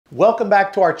Welcome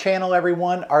back to our channel,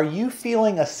 everyone. Are you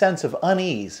feeling a sense of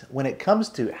unease when it comes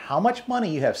to how much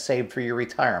money you have saved for your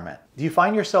retirement? Do you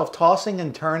find yourself tossing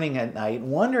and turning at night,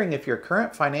 wondering if your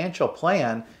current financial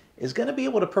plan is going to be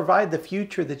able to provide the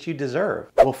future that you deserve?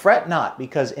 Well, fret not,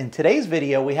 because in today's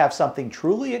video, we have something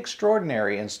truly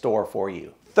extraordinary in store for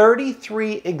you.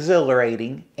 33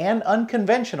 exhilarating and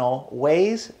unconventional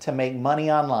ways to make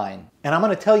money online. And I'm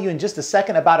going to tell you in just a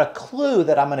second about a clue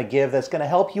that I'm going to give that's going to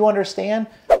help you understand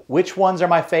which ones are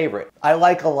my favorite. I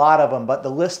like a lot of them, but the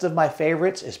list of my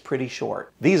favorites is pretty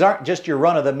short. These aren't just your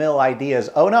run-of-the-mill ideas.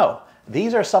 Oh no.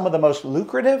 These are some of the most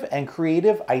lucrative and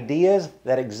creative ideas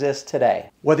that exist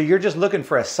today. Whether you're just looking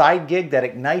for a side gig that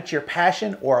ignites your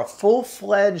passion or a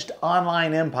full-fledged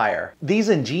online empire, these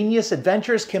ingenious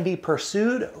adventures can be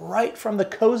pursued right from the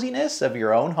coziness of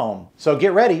your own home. So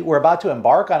get ready, we're about to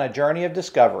embark on a journey of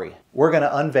discovery. We're going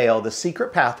to unveil the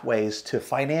secret pathways to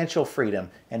financial freedom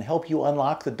and help you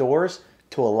unlock the doors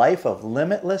to a life of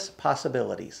limitless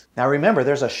possibilities. Now remember,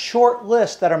 there's a short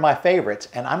list that are my favorites,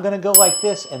 and I'm gonna go like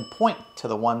this and point to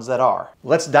the ones that are.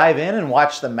 Let's dive in and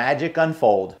watch the magic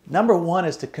unfold. Number one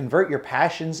is to convert your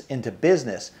passions into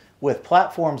business with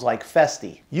platforms like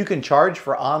Festi. You can charge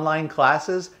for online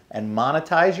classes and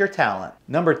monetize your talent.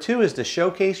 Number two is to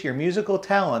showcase your musical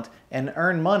talent and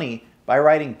earn money by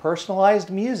writing personalized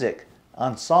music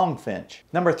on Songfinch.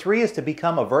 Number three is to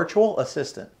become a virtual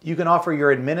assistant. You can offer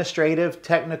your administrative,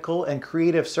 technical, and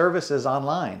creative services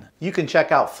online. You can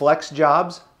check out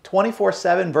Flexjobs,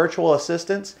 24/7 virtual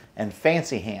assistants, and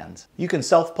fancy hands. You can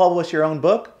self-publish your own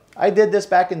book. I did this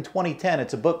back in 2010.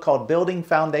 It's a book called Building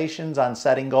Foundations on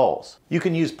Setting Goals. You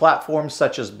can use platforms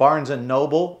such as Barnes &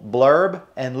 Noble, Blurb,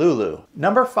 and Lulu.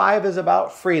 Number five is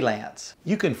about freelance.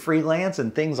 You can freelance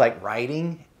in things like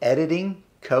writing, editing,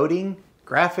 coding,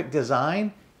 graphic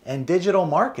design, and digital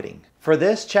marketing. For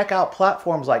this, check out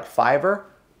platforms like Fiverr,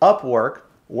 Upwork,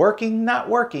 Working Not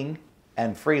Working,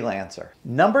 and Freelancer.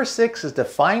 Number six is to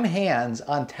find hands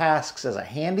on tasks as a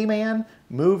handyman,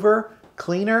 mover,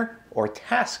 cleaner, or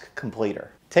task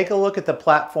completer. Take a look at the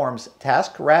platforms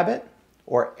TaskRabbit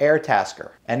or Airtasker.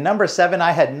 And number seven,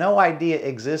 I had no idea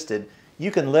existed.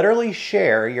 You can literally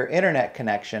share your internet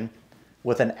connection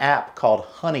with an app called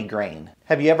Honeygrain.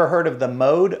 Have you ever heard of the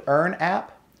Mode Earn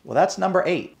app? Well, that's number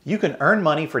eight. You can earn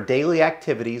money for daily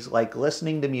activities like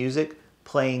listening to music,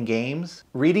 playing games,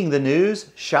 reading the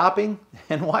news, shopping,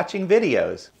 and watching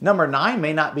videos. Number nine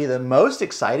may not be the most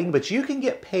exciting, but you can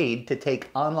get paid to take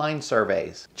online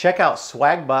surveys. Check out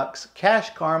Swagbucks,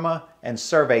 Cash Karma, and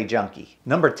Survey Junkie.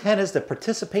 Number 10 is to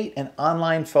participate in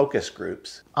online focus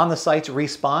groups. On the sites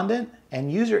Respondent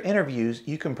and User Interviews,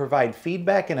 you can provide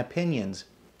feedback and opinions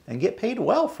and get paid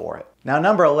well for it. Now,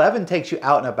 number 11 takes you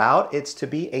out and about. It's to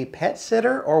be a pet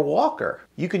sitter or walker.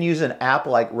 You can use an app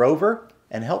like Rover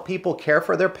and help people care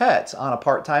for their pets on a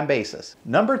part-time basis.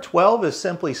 Number 12 is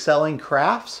simply selling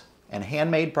crafts and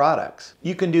handmade products.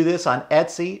 You can do this on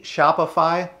Etsy,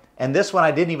 Shopify, and this one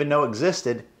I didn't even know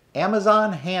existed,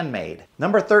 Amazon Handmade.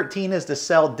 Number 13 is to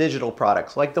sell digital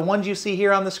products like the ones you see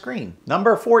here on the screen.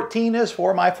 Number 14 is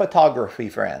for my photography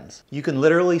friends. You can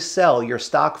literally sell your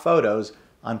stock photos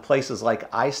on places like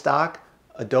iStock,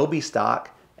 Adobe Stock,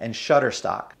 and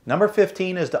Shutterstock. Number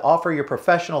 15 is to offer your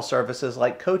professional services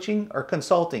like coaching or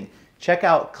consulting. Check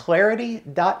out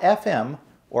clarity.fm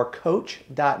or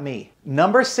coach.me.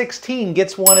 Number 16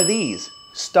 gets one of these.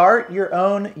 Start your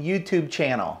own YouTube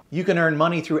channel. You can earn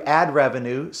money through ad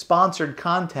revenue, sponsored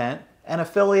content, and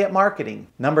affiliate marketing.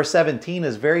 Number 17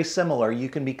 is very similar. You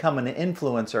can become an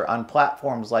influencer on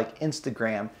platforms like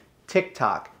Instagram,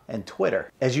 TikTok, and Twitter.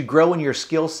 As you grow in your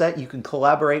skill set, you can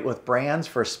collaborate with brands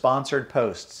for sponsored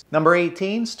posts. Number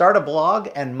 18, start a blog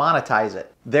and monetize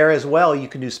it. There as well, you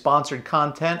can do sponsored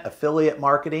content, affiliate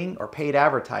marketing, or paid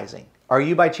advertising. Are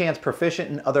you by chance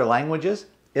proficient in other languages?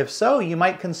 If so, you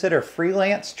might consider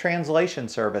freelance translation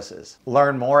services.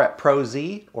 Learn more at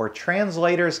ProZ or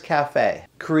Translators Cafe.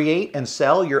 Create and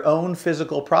sell your own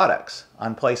physical products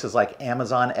on places like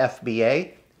Amazon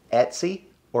FBA, Etsy,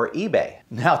 or eBay.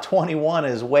 Now 21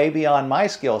 is way beyond my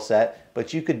skill set,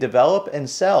 but you could develop and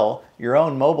sell your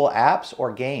own mobile apps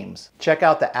or games. Check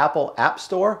out the Apple App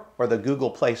Store or the Google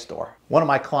Play Store. One of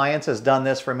my clients has done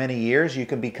this for many years. You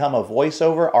can become a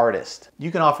voiceover artist.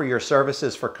 You can offer your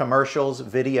services for commercials,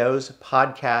 videos,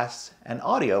 podcasts, and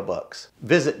audiobooks.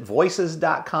 Visit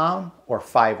voices.com or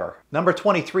Fiverr. Number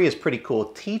 23 is pretty cool.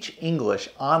 Teach English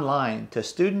online to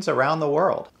students around the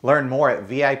world. Learn more at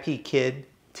VIP Kid,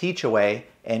 Teachaway,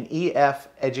 and EF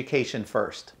Education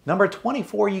First. Number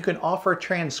 24, you can offer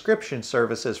transcription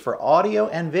services for audio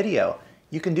and video.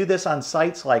 You can do this on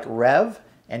sites like Rev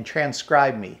and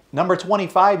transcribe me. Number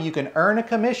 25, you can earn a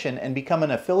commission and become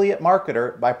an affiliate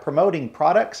marketer by promoting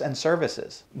products and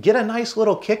services. Get a nice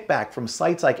little kickback from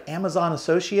sites like Amazon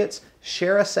Associates,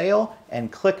 Share a Sale,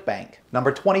 and ClickBank.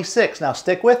 Number 26, now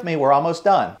stick with me, we're almost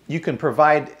done. You can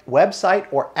provide website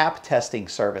or app testing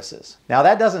services. Now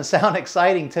that doesn't sound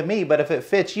exciting to me, but if it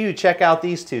fits you, check out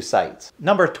these two sites.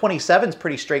 Number 27 is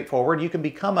pretty straightforward. You can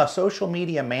become a social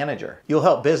media manager. You'll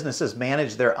help businesses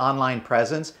manage their online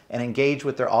presence and engage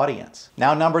with their audience.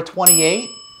 Now number 28,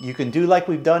 you can do like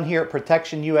we've done here at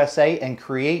Protection USA and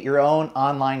create your own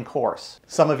online course.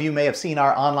 Some of you may have seen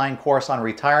our online course on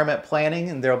retirement planning,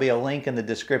 and there'll be a link in the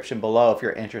description below if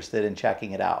you're interested in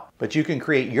checking it out. But you can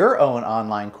create your own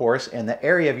online course in the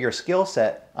area of your skill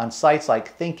set on sites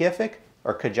like Thinkific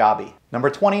or Kajabi. Number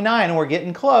 29, and we're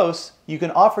getting close, you can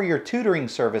offer your tutoring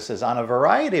services on a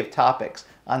variety of topics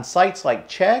on sites like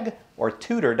Chegg or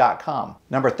tutor.com.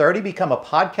 Number 30, become a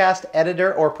podcast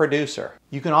editor or producer.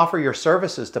 You can offer your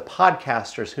services to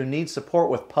podcasters who need support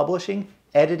with publishing,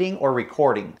 editing, or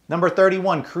recording. Number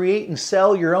 31, create and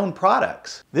sell your own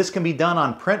products. This can be done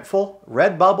on Printful,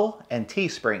 Redbubble, and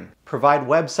Teespring. Provide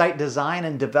website design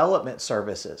and development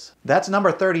services. That's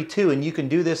number 32, and you can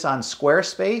do this on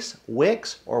Squarespace,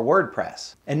 Wix, or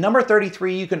WordPress. And number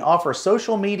 33, you can offer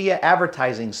social media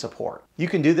advertising support. You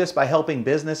can do this by helping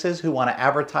businesses who want to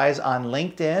advertise on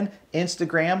LinkedIn,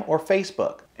 Instagram, or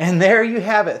Facebook. And there you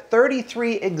have it,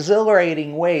 33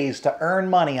 exhilarating ways to earn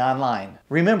money online.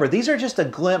 Remember, these are just a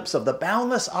glimpse of the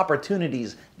boundless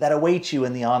opportunities that await you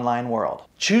in the online world.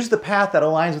 Choose the path that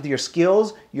aligns with your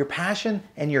skills, your passion,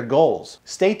 and your goals.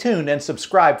 Stay tuned and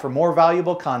subscribe for more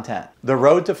valuable content. The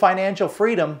road to financial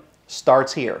freedom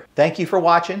starts here. Thank you for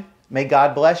watching. May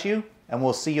God bless you, and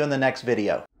we'll see you in the next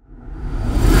video.